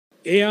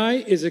AI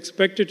is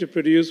expected to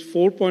produce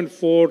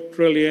 4.4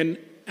 trillion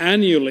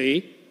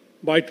annually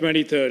by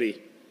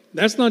 2030.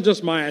 That's not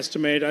just my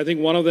estimate. I think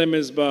one of them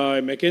is by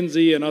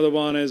McKinsey, another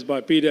one is by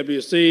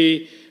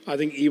PwC. I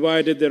think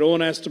EY did their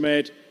own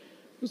estimate.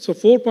 So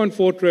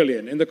 4.4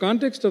 trillion. In the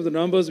context of the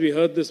numbers we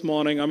heard this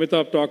morning,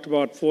 Amitabh talked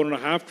about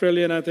 4.5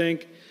 trillion, I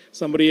think.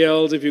 Somebody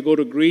else, if you go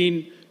to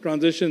green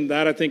transition,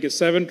 that I think is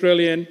 7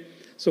 trillion.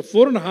 So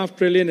 4.5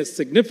 trillion is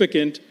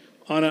significant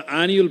on an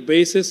annual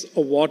basis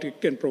of what it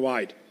can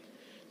provide.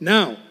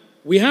 Now,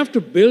 we have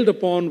to build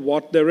upon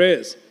what there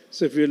is.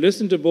 So if you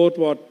listen to both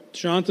what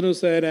Shantanu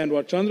said and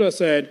what Chandra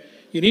said,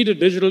 you need a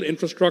digital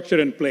infrastructure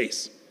in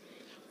place.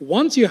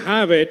 Once you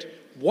have it,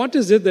 what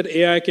is it that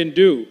AI can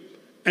do?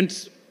 And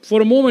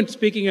for a moment,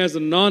 speaking as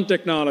a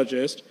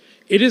non-technologist,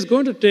 it is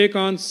going to take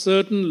on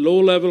certain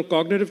low-level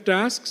cognitive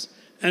tasks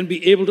and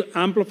be able to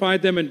amplify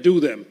them and do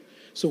them.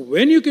 So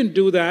when you can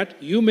do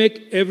that, you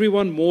make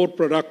everyone more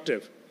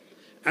productive.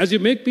 As you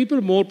make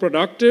people more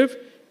productive,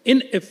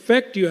 in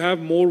effect, you have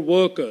more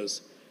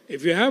workers.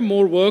 If you have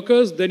more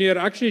workers, then you're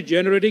actually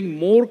generating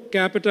more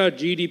capita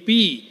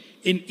GDP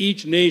in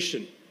each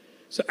nation.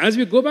 So as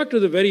we go back to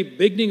the very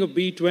beginning of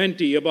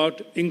B20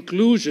 about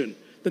inclusion,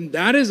 then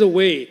that is a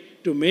way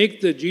to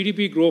make the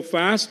GDP grow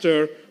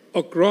faster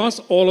across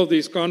all of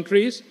these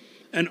countries.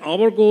 And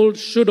our goal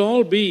should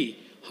all be,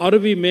 how do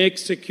we make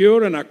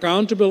secure and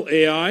accountable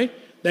AI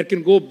that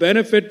can go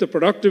benefit the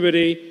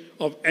productivity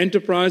of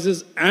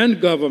enterprises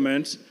and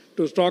governments,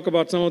 to talk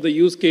about some of the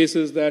use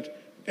cases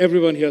that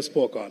everyone here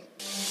spoke on.